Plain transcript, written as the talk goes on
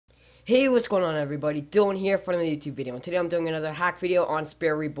Hey, what's going on everybody? Dylan here for another YouTube video. And today I'm doing another hack video on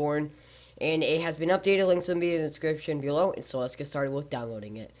Spare Reborn. And it has been updated, links will be in the description below. And so let's get started with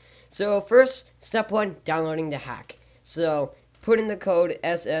downloading it. So first, step 1, downloading the hack. So put in the code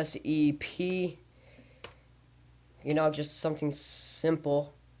SSEP. You know, just something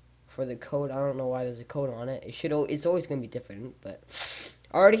simple for the code. I don't know why there's a code on it. It's always going to be different. But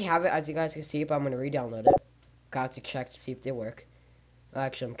I already have it, as you guys can see, but I'm going to re-download it. Got to check to see if they work.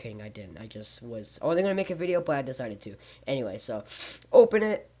 Actually, I'm kidding, I didn't. I wasn't gonna make a video, but I decided to. Anyway, so open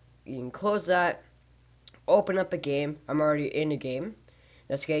it. You can close that. Open up a game. I'm already in a game.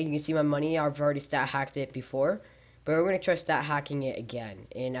 That's okay. You can see my money. I've already stat hacked it before, but we're gonna try stat hacking it again.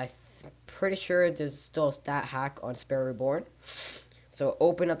 And I'm pretty sure there's still a stat hack on Spare Reborn. So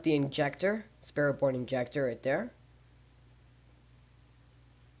open up the injector, Spare Reborn injector, right there.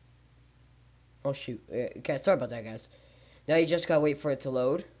 Oh shoot. Okay, sorry about that, guys. Now you just gotta wait for it to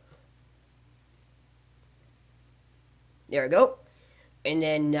load. There we go. And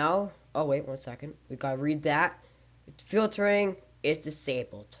then now, oh wait, 1 second. We gotta read that. Filtering is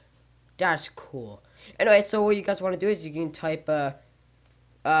disabled. That's cool. Anyway, so what you guys want to do is you can type,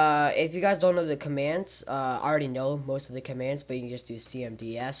 if you guys don't know the commands, I already know most of the commands, but you can just do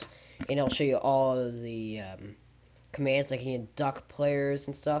CMDS, and it'll show you all of the, commands, like you can duck players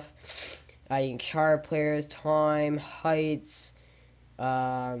and stuff. You can chart players, time, heights,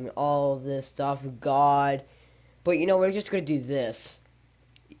 all this stuff, God. But you know, we're just gonna do this.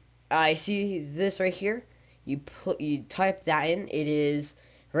 I see this right here. You type that in. It is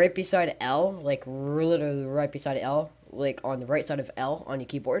right beside L, like literally right beside L, like on the right side of L on your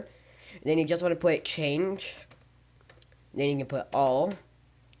keyboard. And then you just want to put change. Then you can put all,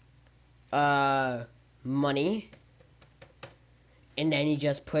 money, and then you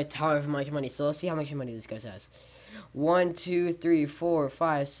just put however much money. So let's see how much money this guy has. 1, 2, 3, 4,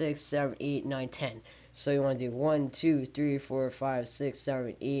 5, 6, 7, 8, 9, 10. So you want to do 1, 2, 3, 4, 5, 6,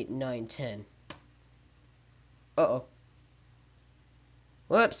 7, 8, 9, 10. Uh-oh.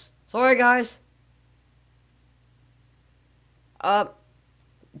 Whoops. Sorry, guys.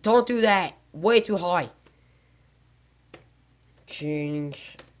 Don't do that. Way too high.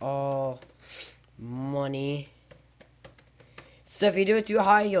 Change all money. So if you do it too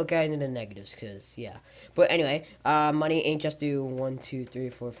high, you'll get into the negatives, cause yeah. But anyway, money ain't just do 1, 2, 3,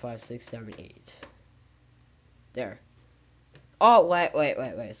 4, 5, 6, 7, 8. There. Oh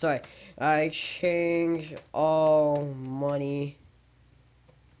wait. Sorry. I change all money.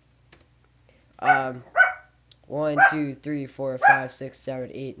 1, 2, 3, 4, 5, 6,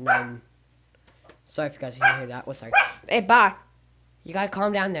 7, 8, 9. Sorry if you guys can hear that. One second. Hey, bye. You gotta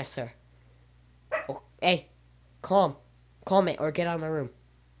calm down there, sir. Oh, hey, calm it, or get out of my room,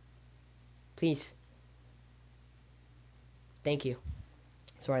 please. Thank you.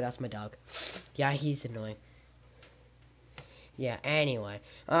 Sorry, that's my dog. Yeah, he's annoying. Yeah. Anyway,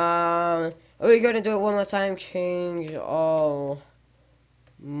 we're gonna do it one more time. Change all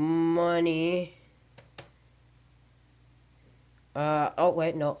money. Oh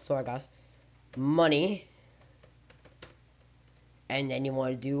wait, no, sorry guys. Money. And then you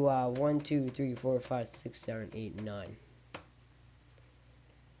want to do 1, 2, 3, 4, 5, 6, 7, 8, 9.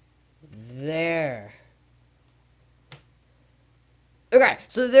 There. Okay,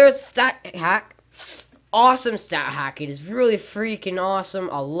 so there's a stat hack. Awesome stat hack. It is really freaking awesome.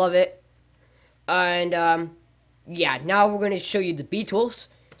 I love it. And yeah, now we're going to show you the B tools.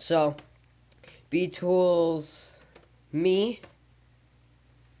 So B tools, me,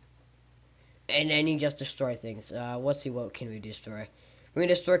 and then you just destroy things. Let's see, what can we destroy? We're going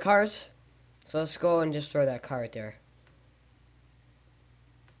to destroy cars. So let's go and destroy that car right there.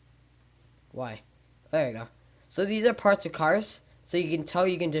 Why? There you go. So these are parts of cars. So you can tell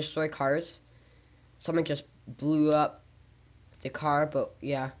you can destroy cars. Someone just blew up the car, but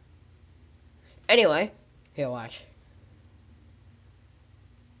yeah. Anyway, here, watch.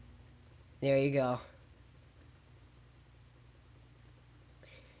 There you go.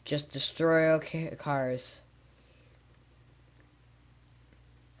 Just destroy cars.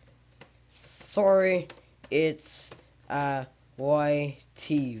 Sorry, it's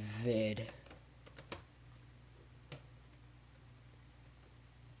YT vid.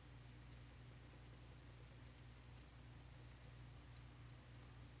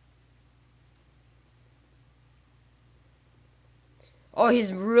 Oh,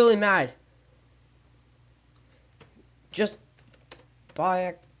 he's really mad. Just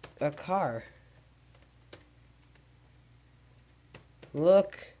buy a car.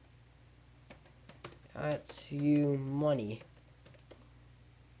 Look at you money.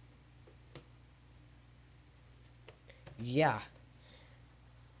 Yeah.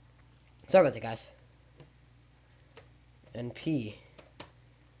 Sorry about that, guys. NP.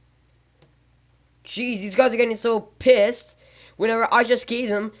 Jeez, these guys are getting so pissed whenever I just gave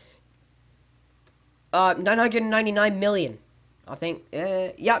them 999 million. I think,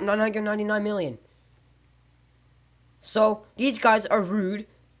 yeah, 999 million. So, these guys are rude,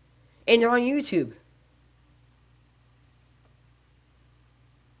 and they're on YouTube.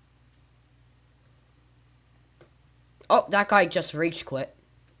 Oh, that guy just rage quit.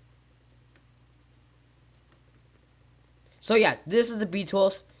 So yeah, this is the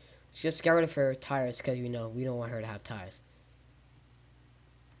B-Tools. Just get rid of her tires, because we don't want her to have tires.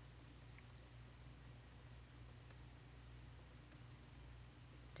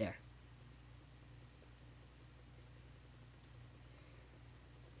 There.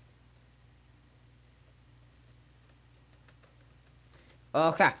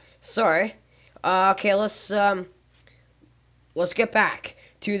 Okay, sorry. Okay, let's get back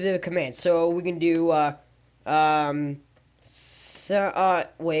to the command. So we can do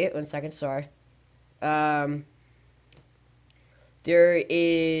wait 1 second. Sorry. I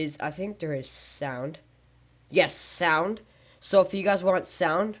think there is sound. Yes, sound. So if you guys want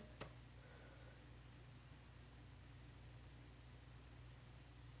sound,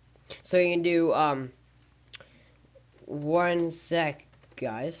 so you can do 1 sec,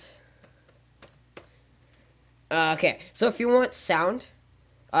 guys. Okay, so if you want sound,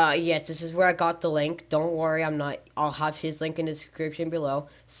 yes, this is where I got the link. Don't worry, I'll have his link in the description below.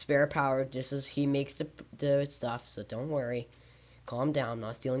 Spare Power, he makes the stuff, so don't worry. Calm down, I'm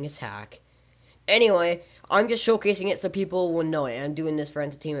not stealing his hack. Anyway, I'm just showcasing it so people will know it. I'm doing this for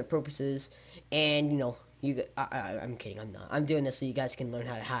entertainment purposes, and, I'm kidding, I'm not. I'm doing this so you guys can learn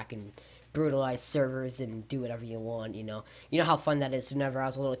how to hack and brutalize servers and do whatever you want, You know how fun that is. Whenever I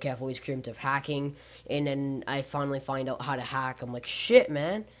was a little kid, I've always dreamed of hacking, and then I finally find out how to hack. I'm like, shit,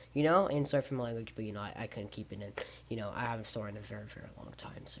 man, and sorry for my language, but, I couldn't keep it in. I haven't sworn in a very, very long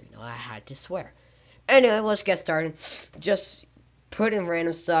time, so, I had to swear. Anyway, let's get started. Just put in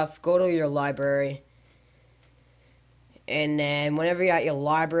random stuff, go to your library, and then whenever you're at your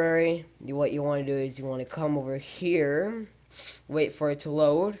library, what you want to do is you want to come over here, wait for it to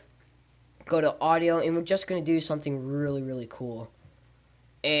load, go to audio, and we're just going to do something really, really cool.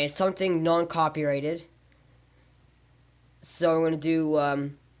 And something non-copyrighted. So we're going to do,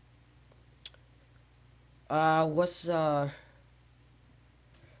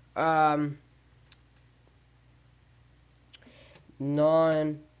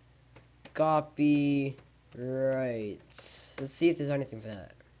 non-copyright. Let's see if there's anything for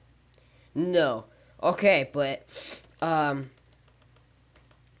that. No. Okay, but,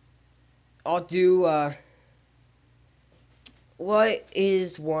 I'll do, what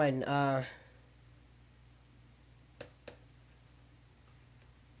is one?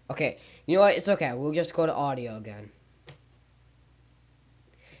 Okay, you know what? It's okay. We'll just go to audio again.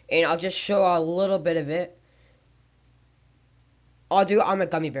 And I'll just show a little bit of it. I'm a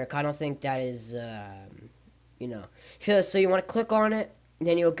gummy bear. I don't think that is, So you want to click on it,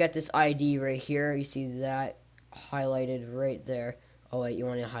 then you'll get this ID right here. You see that highlighted right there. Oh, wait, you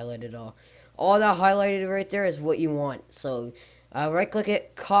want to highlight it all. All that highlighted right there is what you want. So, right-click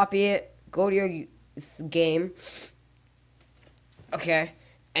it, copy it, go to your game. Okay.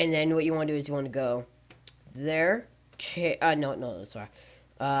 And then what you want to do is you want to go there. No, sorry.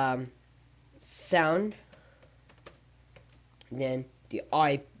 Sound. Then the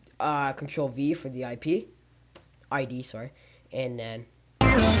Control V for the IP. ID, sorry. And then.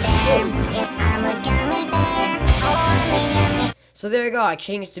 So there you go. I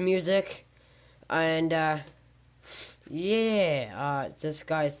changed the music. And, yeah. This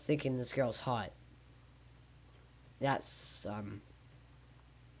guy's thinking this girl's hot. That's,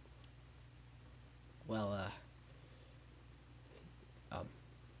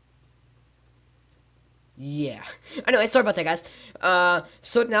 yeah. Anyway, sorry about that, guys.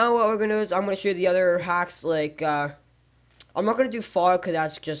 So now what we're gonna do is I'm gonna show you the other hacks, like, I'm not gonna do fog, because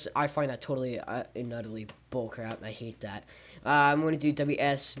that's just, I find that totally, and utterly bullcrap. I hate that. I'm gonna do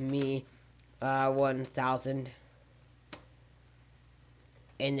WS me, 1000.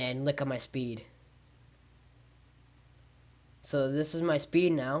 And then look at my speed. So this is my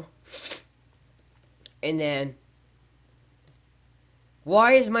speed now. And then,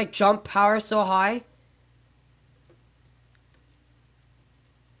 why is my jump power so high?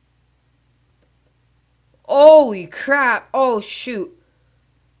 Holy crap! Oh shoot!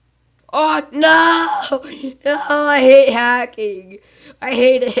 Oh no! Oh, I hate hacking. I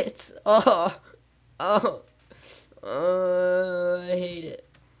hate it. I hate it.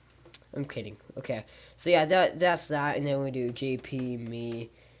 I'm kidding. Okay, so yeah, that's that, and then we do JP me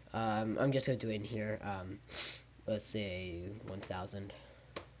I'm just gonna do it in here. Let's say 1,000.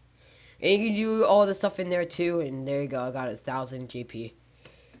 And you can do all the stuff in there too. And there you go. I got 1,000 GP.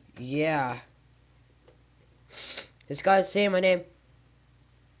 Yeah. This guy's saying my name.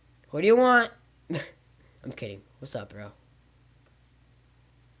 What do you want? I'm kidding. What's up, bro?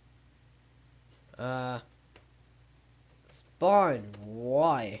 Spawn.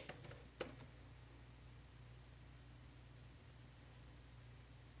 Why?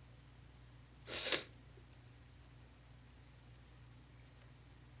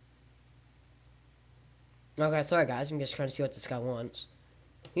 Okay, sorry guys. I'm just trying to see what this guy wants.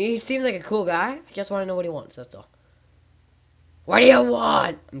 He seems like a cool guy. I just want to know what he wants. That's all. What do you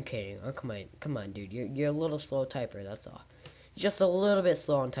want? I'm kidding. Oh, come on, dude. You're a little slow typer. That's all. You're just a little bit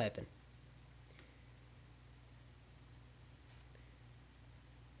slow on typing.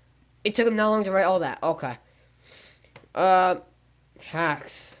 It took him that long to write all that. Okay.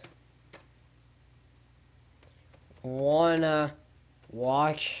 Hacks. Wanna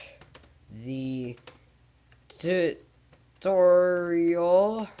watch the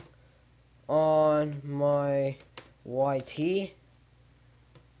tutorial on my YT?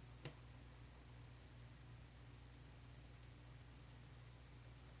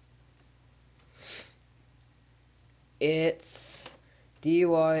 It's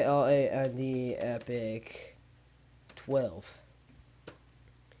DYLAND Epic 12.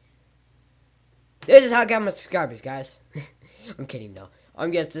 This is how I got my subscribers, guys. I'm kidding though. I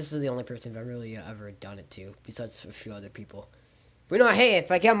guess this is the only person I've really ever done it to, besides a few other people. But you know, hey,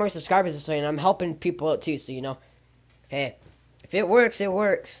 if I get more subscribers or something, I'm helping people out too, so you know, hey, if it works, it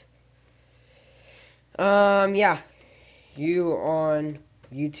works. Yeah, you on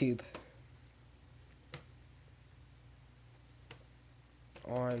YouTube.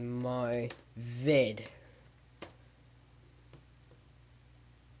 On my vid.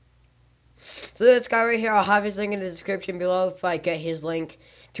 So this guy right here, I'll have his link in the description below if I get his link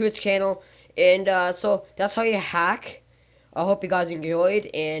to his channel. And so that's how you hack. I hope you guys enjoyed.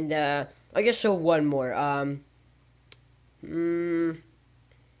 And I guess show one more.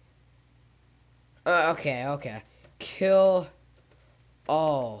 Okay. Kill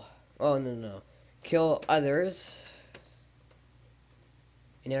all. Oh no. Kill others.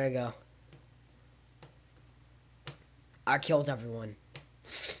 And there we go. I killed everyone.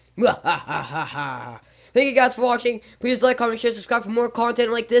 Thank you guys for watching. Please like, comment, share, subscribe for more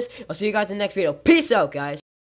content like this. I'll see you guys in the next video. Peace out, guys.